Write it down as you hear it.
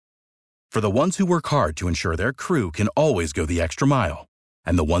For the ones who work hard to ensure their crew can always go the extra mile,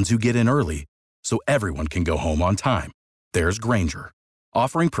 and the ones who get in early so everyone can go home on time, there's Grainger,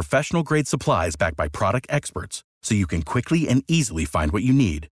 offering professional-grade supplies backed by product experts so you can quickly and easily find what you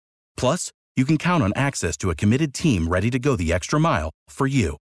need. Plus, you can count on access to a committed team ready to go the extra mile for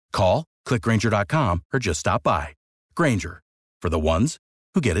you. Call, click Grainger.com, or just stop by. Grainger, for the ones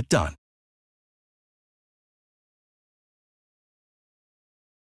who get it done.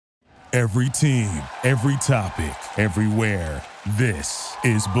 Every team, every topic, everywhere. This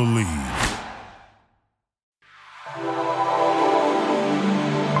is Believe.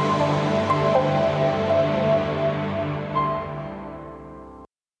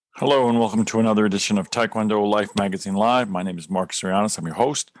 Hello and welcome to another edition of Taekwondo Life Magazine Live. My name is Marcus Arianis. I'm your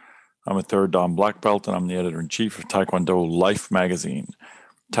host. I'm a third Dan black belt, and I'm the editor-in-chief of Taekwondo Life Magazine.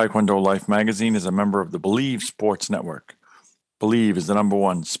 Taekwondo Life Magazine is a member of the Believe Sports Network. Believe is the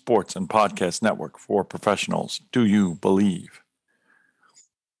 #1 sports and podcast network for professionals. Do you believe?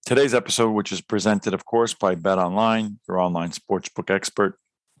 Today's episode, which is presented, of course, by BetOnline, your online sportsbook expert,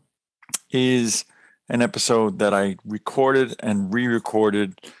 is an episode that I recorded and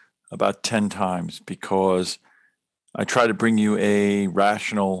re-recorded about 10 times because I try to bring you a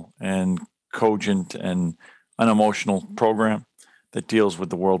rational and cogent and unemotional program that deals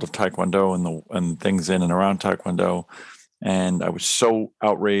with the world of Taekwondo and things in and around Taekwondo. And I was so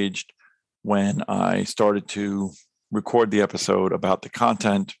outraged when I started to record the episode about the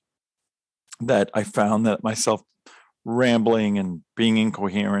content that I found that myself rambling and being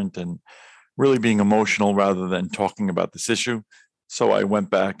incoherent and really being emotional rather than talking about this issue. So I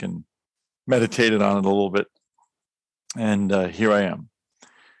went back and meditated on it a little bit. And here I am.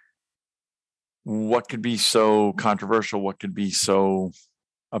 What could be so controversial? What could be so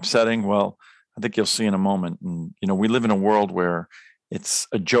upsetting? Well, I think you'll see in a moment. And, we live in a world where it's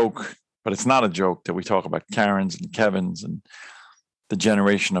a joke, but it's not a joke that we talk about Karens and Kevins and the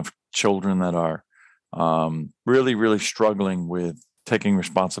generation of children that are really, really struggling with taking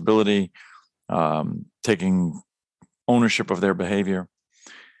responsibility, taking ownership of their behavior.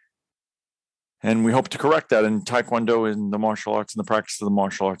 And we hope to correct that. And Taekwondo and the martial arts and the practice of the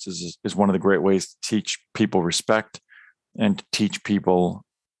martial arts is one of the great ways to teach people respect and to teach people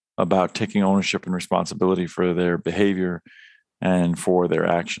about taking ownership and responsibility for their behavior and for their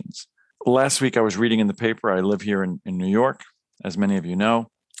actions. Last week, I was reading in the paper. I live here in New York, as many of you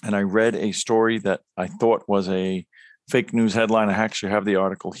know, and I read a story that I thought was a fake news headline. I actually have the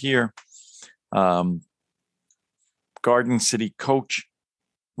article here. Garden City coach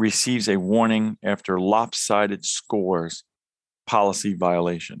receives a warning after lopsided scores policy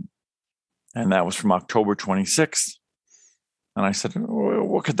violation. And that was from October 26th. And I said,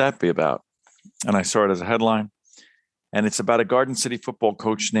 what could that be about? And I saw it as a headline. And it's about a Garden City football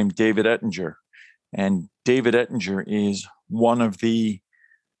coach named David Ettinger. And David Ettinger is one of the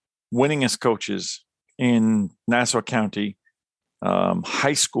winningest coaches in Nassau County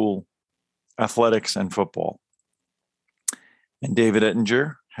high school athletics and football. And David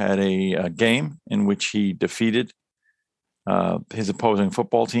Ettinger had a game in which he defeated his opposing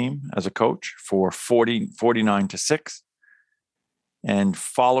football team as a coach for 49-6. And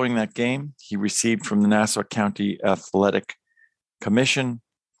following that game, he received from the Nassau County Athletic Commission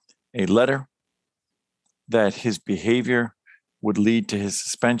a letter that his behavior would lead to his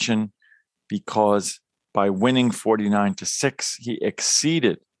suspension because by winning 49-6, he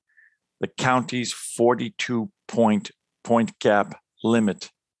exceeded the county's 42-point gap limit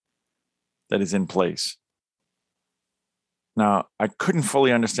that is in place. Now, I couldn't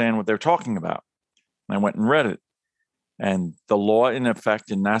fully understand what they're talking about. I went and read it. And the law in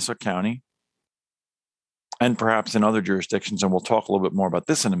effect in Nassau County, and perhaps in other jurisdictions, and we'll talk a little bit more about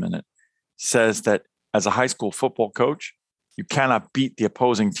this in a minute, says that as a high school football coach, you cannot beat the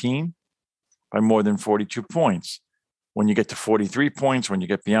opposing team by more than 42 points. When you get to 43 points, when you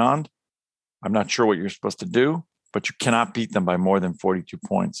get beyond, I'm not sure what you're supposed to do, but you cannot beat them by more than 42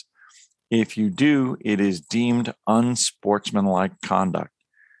 points. If you do, it is deemed unsportsmanlike conduct,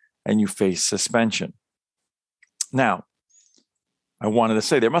 and you face suspension. Now, I wanted to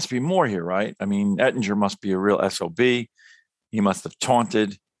say there must be more here, right? I mean, Ettinger must be a real SOB. He must have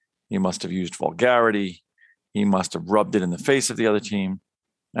taunted. He must have used vulgarity. He must have rubbed it in the face of the other team.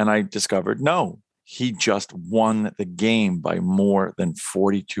 And I discovered, no, he just won the game by more than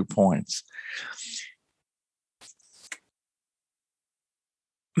 42 points.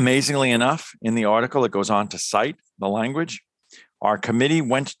 Amazingly enough, in the article, it goes on to cite the language Our committee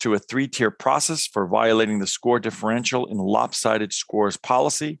went to a 3-tier process for violating the score differential in lopsided scores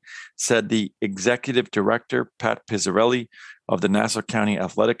policy, said the executive director, Pat Pizzarelli, of the Nassau County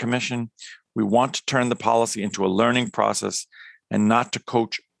Athletic Commission. We want to turn the policy into a learning process and not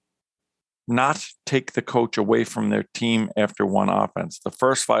take the coach away from their team after one offense. The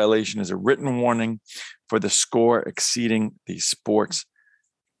first violation is a written warning for the score exceeding the sports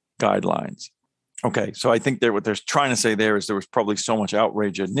guidelines. Okay, so I think what they're trying to say there is there was probably so much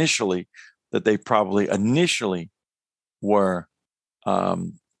outrage initially that they probably initially were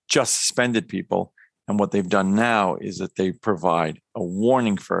just suspended people. And what they've done now is that they provide a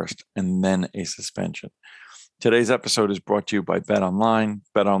warning first and then a suspension. Today's episode is brought to you by BetOnline.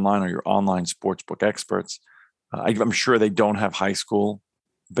 BetOnline are your online sportsbook experts. I'm sure they don't have high school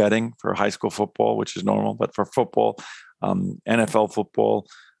betting for high school football, which is normal, but for football, NFL football,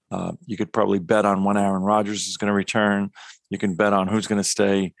 you could probably bet on when Aaron Rodgers is going to return. You can bet on who's going to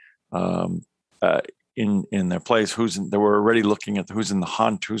stay in their place. They were already looking at who's in the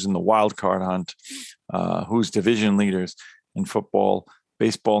hunt, who's in the wild card hunt, who's division leaders in football.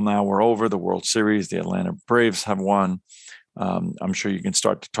 Baseball now, we're over the World Series. The Atlanta Braves have won. I'm sure you can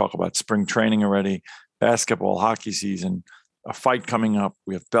start to talk about spring training already. Basketball, hockey season, a fight coming up.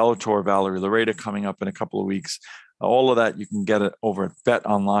 We have Bellator, Valerie Loureda coming up in a couple of weeks. All of that, you can get it over at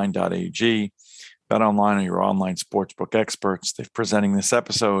betonline.ag. BetOnline are your online sportsbook experts. They're presenting this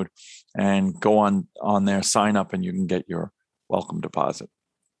episode, and go on there, sign up, and you can get your welcome deposit.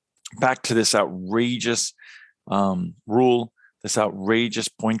 Back to this outrageous rule, this outrageous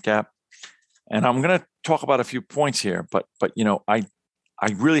point gap. And I'm going to talk about a few points here, but I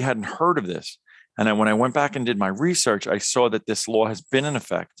really hadn't heard of this. And when I went back and did my research, I saw that this law has been in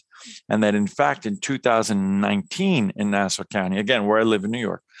effect, and that in fact in 2019 in Nassau County, again, where I live in New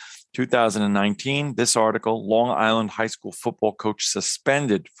York, 2019, this article, Long Island high school football coach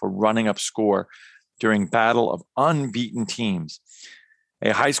suspended for running up score during battle of unbeaten teams.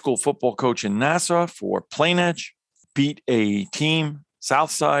 A high school football coach in Nassau for Plain Edge beat a team,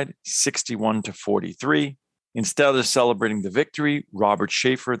 Southside, 61-43. Instead of celebrating the victory, Robert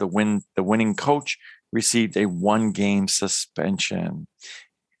Schaefer, the winning coach, received a 1-game suspension.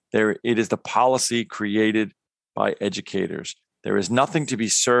 It is the policy created by educators. There is nothing to be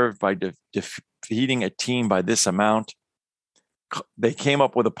served by defeating a team by this amount. They came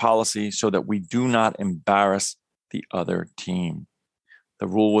up with a policy so that we do not embarrass the other team. The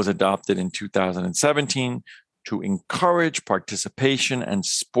rule was adopted in 2017 to encourage participation and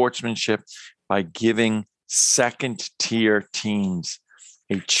sportsmanship by giving second-tier teams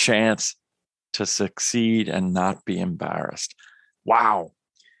a chance to succeed and not be embarrassed. Wow.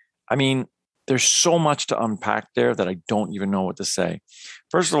 I mean, there's so much to unpack there that I don't even know what to say.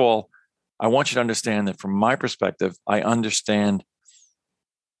 First of all, I want you to understand that from my perspective, I understand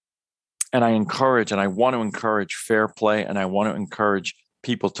and I encourage and I want to encourage fair play, and I want to encourage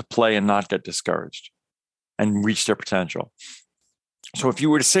people to play and not get discouraged and reach their potential. So if you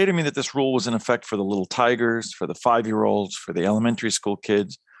were to say to me that this rule was in effect for the little Tigers, for the 5-year-olds, for the elementary school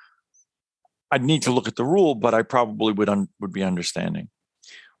kids, I'd need to look at the rule, but I probably would be understanding.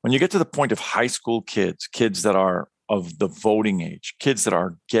 When you get to the point of high school kids that are of the voting age, kids that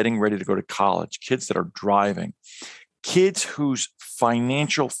are getting ready to go to college, kids that are driving, kids whose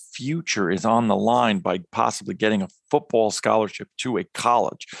financial future is on the line by possibly getting a football scholarship to a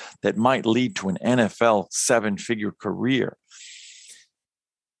college that might lead to an NFL 7-figure career,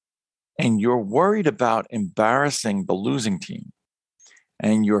 and you're worried about embarrassing the losing team,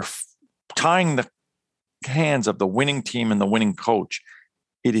 and you're tying the hands of the winning team and the winning coach,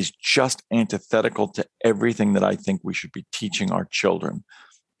 it is just antithetical to everything that I think we should be teaching our children.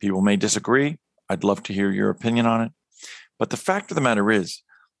 People may disagree. I'd love to hear your opinion on it. But the fact of the matter is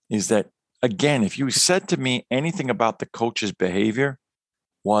that, again, if you said to me anything about the coach's behavior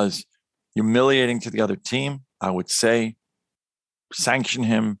was humiliating to the other team, I would say sanction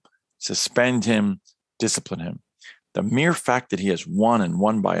him, suspend him, discipline him. The mere fact that he has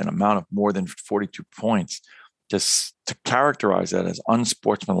won by an amount of more than 42 points, just to characterize that as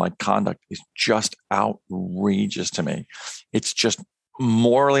unsportsmanlike conduct is just outrageous to me. It's just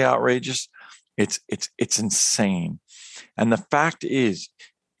morally outrageous. It's insane. And the fact is,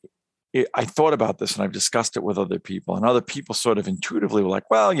 I thought about this and I've discussed it with other people, and other people sort of intuitively were like,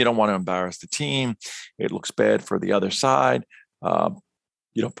 well, you don't want to embarrass the team. It looks bad for the other side.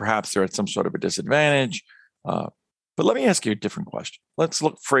 Perhaps they're at some sort of a disadvantage. But let me ask you a different question. Let's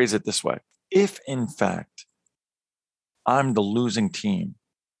phrase it this way. If in fact I'm the losing team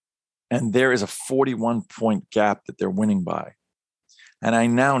and there is a 41-point gap that they're winning by, and I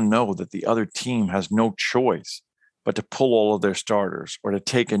now know that the other team has no choice but to pull all of their starters or to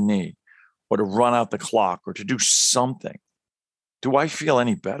take a knee or to run out the clock or to do something. Do I feel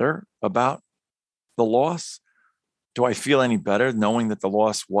any better about the loss? Do I feel any better knowing that the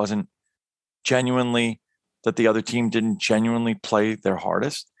loss wasn't genuinely, that the other team didn't genuinely play their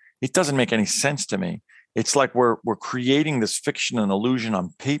hardest? It doesn't make any sense to me. It's like we're creating this fiction and illusion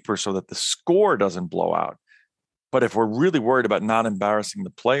on paper so that the score doesn't blow out. But if we're really worried about not embarrassing the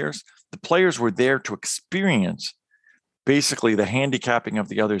players were there to experience basically the handicapping of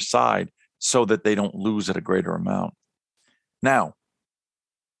the other side so that they don't lose at a greater amount. Now,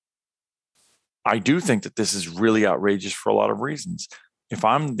 I do think that this is really outrageous for a lot of reasons. If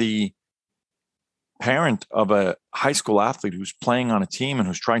I'm the parent of a high school athlete who's playing on a team and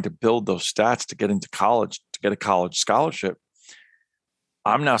who's trying to build those stats to get into college, to get a college scholarship,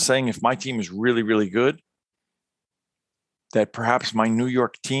 I'm now saying if my team is really, really good, that perhaps my New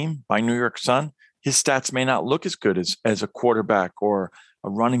York team, my New York Sun, his stats may not look as good as a quarterback or a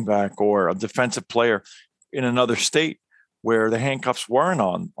running back or a defensive player in another state where the handcuffs weren't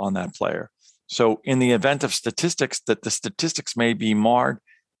on that player. So in the event of statistics, that the statistics may be marred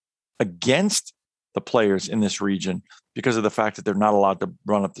against the players in this region because of the fact that they're not allowed to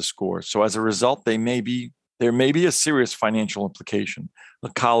run up the score. So as a result, there may be a serious financial implication, a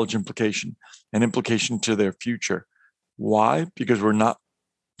college implication, an implication to their future. Why? Because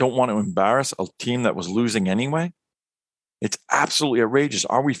don't want to embarrass a team that was losing anyway. It's absolutely outrageous.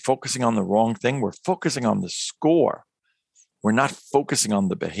 Are we focusing on the wrong thing? We're focusing on the score. We're not focusing on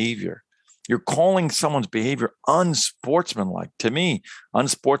the behavior. You're calling someone's behavior unsportsmanlike. To me,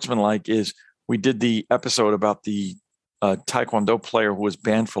 unsportsmanlike is, we did the episode about the Taekwondo player who was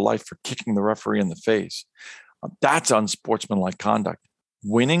banned for life for kicking the referee in the face. That's unsportsmanlike conduct.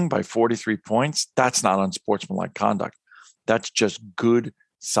 Winning by 43 points, that's not unsportsmanlike conduct. That's just good,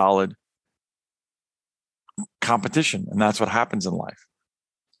 solid competition. And that's what happens in life.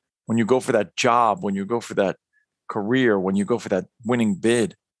 When you go for that job, when you go for that career, when you go for that winning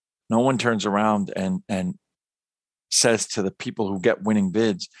bid, no one turns around and says to the people who get winning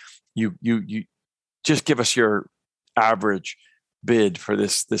bids, you just give us your average bid for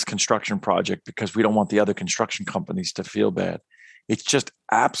this construction project because we don't want the other construction companies to feel bad. It just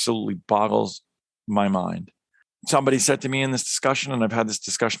absolutely boggles my mind. Somebody said to me in this discussion, and I've had this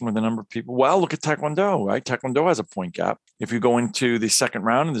discussion with a number of people, well, look at Taekwondo, right? Taekwondo has a point gap. If you go into the second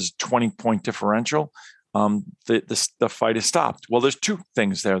round and there's a 20-point differential, the fight is stopped. Well, there's two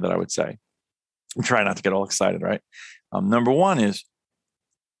things there that I would say. I'm trying not to get all excited, right? Number one is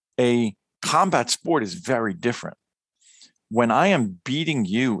a combat sport is very different. When I am beating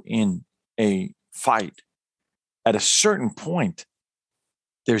you in a fight, at a certain point,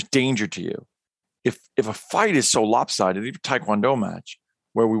 there's danger to you. If a fight is so lopsided, even a Taekwondo match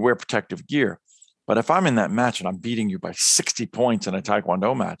where we wear protective gear, but if I'm in that match and I'm beating you by 60 points in a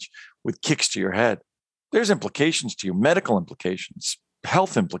Taekwondo match with kicks to your head, there's implications to you, medical implications,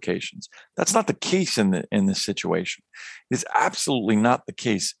 health implications. That's not the case in this situation. It's absolutely not the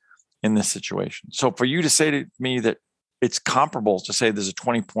case in this situation. So for you to say to me that it's comparable to say there's a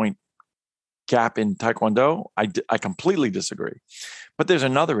 20-point gap in Taekwondo, I completely disagree. But there's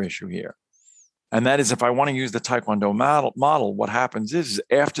another issue here. And that is, if I want to use the Taekwondo model, what happens is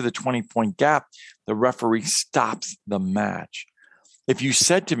after the 20-point gap, the referee stops the match. If you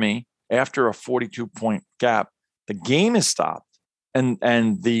said to me after a 42-point gap, the game is stopped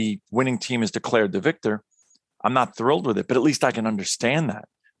and the winning team is declared the victor, I'm not thrilled with it, but at least I can understand that.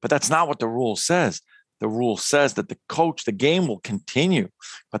 But that's not what the rule says. The rule says that the game will continue,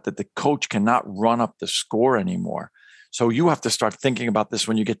 but that the coach cannot run up the score anymore. So you have to start thinking about this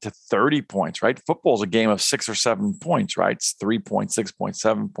when you get to 30 points, right? Football is a game of 6 or 7 points, right? It's 3 points, 6 points,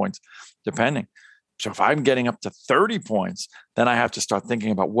 7 points, depending. So if I'm getting up to 30 points, then I have to start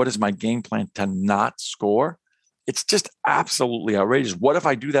thinking about what is my game plan to not score? It's just absolutely outrageous. What if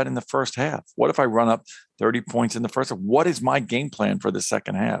I do that in the first half? What if I run up 30 points in the first half? What is my game plan for the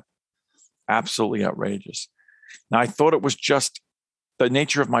second half? Absolutely outrageous. Now, I thought it was just the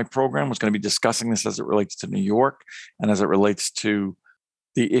nature of my program was going to be discussing this as it relates to New York and as it relates to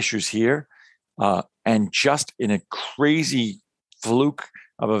the issues here. And just in a crazy fluke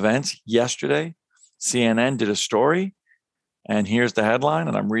of events yesterday, CNN did a story. And here's the headline,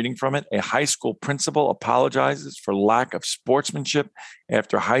 and I'm reading from it. A high school principal apologizes for lack of sportsmanship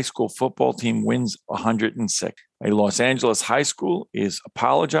after high school football team wins 106. A Los Angeles high school is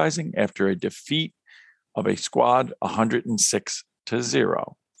apologizing after a defeat of a squad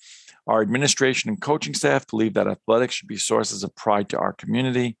 106-0. Our administration and coaching staff believe that athletics should be sources of pride to our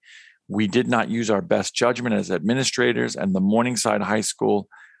community. We did not use our best judgment as administrators, and the Morningside High School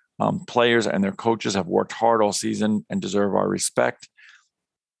Players and their coaches have worked hard all season and deserve our respect.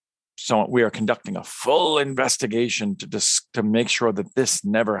 So we are conducting a full investigation to make sure that this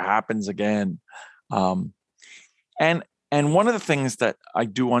never happens again. And one of the things that I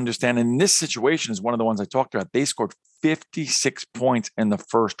do understand in this situation is one of the ones I talked about. They scored 56 points in the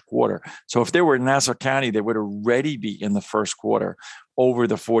first quarter. So if they were in Nassau County, they would already be in the first quarter over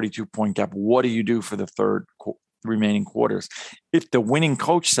the 42-point gap. What do you do for the remaining quarters? If the winning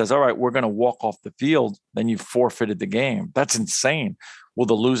coach says, all right, we're going to walk off the field, then you forfeited the game. That's insane. Will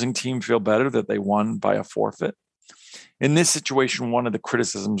the losing team feel better that they won by a forfeit? In this situation, one of the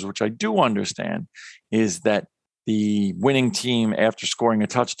criticisms, which I do understand, is that the winning team, after scoring a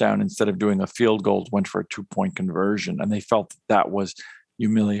touchdown, instead of doing a field goal, went for a 2-point conversion, and they felt that was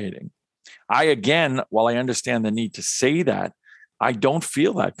humiliating. While I understand the need to say that, I don't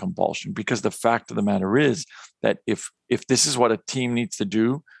feel that compulsion, because the fact of the matter is that if this is what a team needs to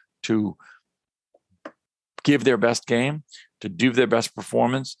do to give their best game, to do their best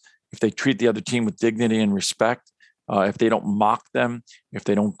performance, if they treat the other team with dignity and respect, if they don't mock them, if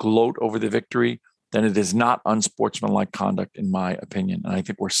they don't gloat over the victory, then it is not unsportsmanlike conduct, in my opinion. And I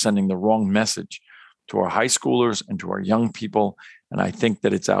think we're sending the wrong message to our high schoolers and to our young people. And I think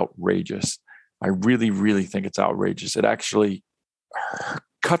that it's outrageous. I really, really think it's outrageous. It actually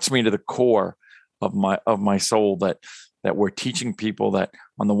cuts me to the core of my soul that we're teaching people that,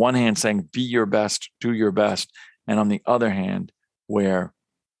 on the one hand, saying be your best, do your best, and on the other hand, we're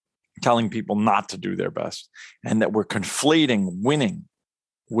telling people not to do their best, and that we're conflating winning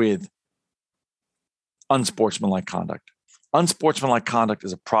with unsportsmanlike conduct. Unsportsmanlike conduct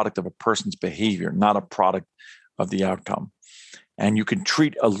is a product of a person's behavior, not a product of the outcome. And you can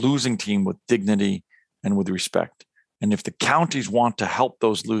treat a losing team with dignity and with respect. And if the counties want to help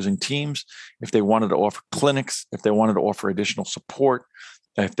those losing teams, if they wanted to offer clinics, if they wanted to offer additional support,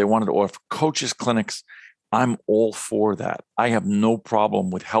 if they wanted to offer coaches clinics, I'm all for that. I have no problem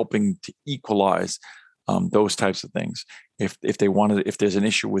with helping to equalize those types of things. If there's an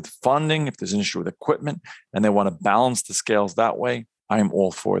issue with funding, if there's an issue with equipment, and they want to balance the scales that way, I am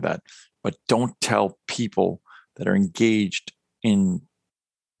all for that. But don't tell people that are engaged in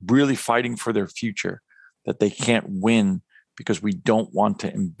really fighting for their future that they can't win because we don't want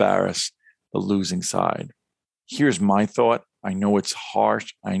to embarrass the losing side. Here's my thought. I know it's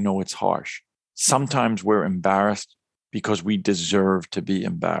harsh. Sometimes we're embarrassed because we deserve to be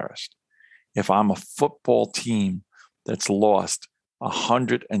embarrassed. If I'm a football team that's lost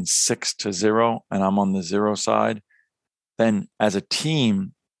 106-0 and I'm on the 0 side, then as a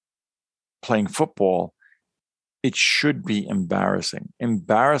team playing football, it should be embarrassing.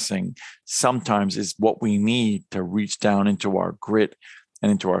 Embarrassing sometimes is what we need to reach down into our grit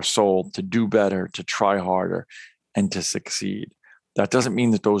and into our soul to do better, to try harder, and to succeed. That doesn't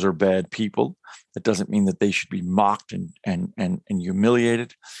mean that those are bad people. That doesn't mean that they should be mocked and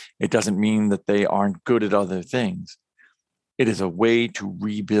humiliated. It doesn't mean that they aren't good at other things. It is a way to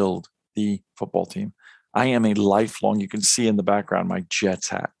rebuild the football team. I am a lifelong, you can see in the background, my Jets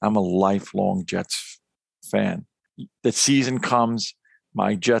hat. I'm a lifelong Jets fan. The season comes,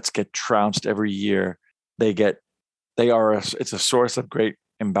 my Jets get trounced every year. It's a source of great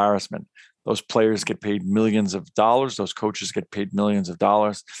embarrassment. Those players get paid millions of dollars. Those coaches get paid millions of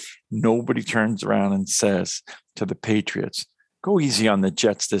dollars. Nobody turns around and says to the Patriots, go easy on the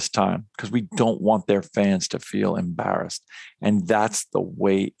Jets this time, because we don't want their fans to feel embarrassed. And that's the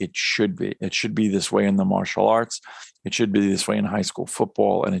way it should be. It should be this way in the martial arts. It should be this way in high school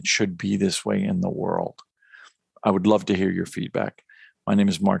football. And it should be this way in the world. I would love to hear your feedback. My name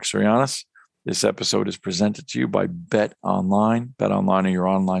is Mark Sorianis. This episode is presented to you by Bet Online. Bet Online are your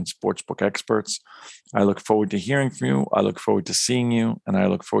online sportsbook experts. I look forward to hearing from you. I look forward to seeing you, and I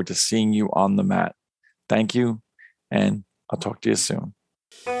look forward to seeing you on the mat. Thank you, and I'll talk to you soon.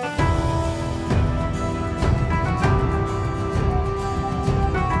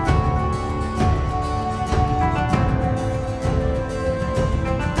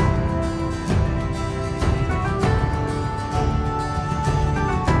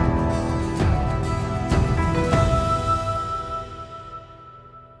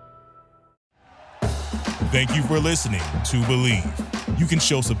 Thank you for listening to Believe. You can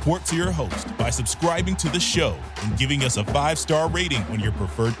show support to your host by subscribing to the show and giving us a 5-star rating on your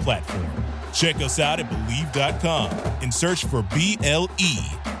preferred platform. Check us out at Believe.com and search for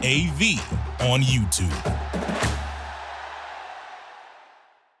BLEAV on YouTube.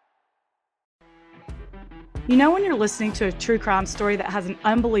 You know when you're listening to a true crime story that has an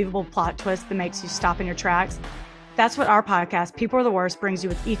unbelievable plot twist that makes you stop in your tracks? That's what our podcast, People Are the Worst, brings you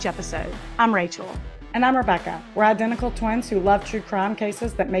with each episode. I'm Rachel. And I'm Rebecca. We're identical twins who love true crime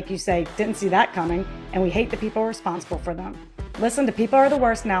cases that make you say, didn't see that coming, and we hate the people responsible for them. Listen to People Are the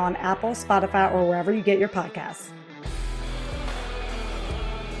Worst now on Apple, Spotify, or wherever you get your podcasts.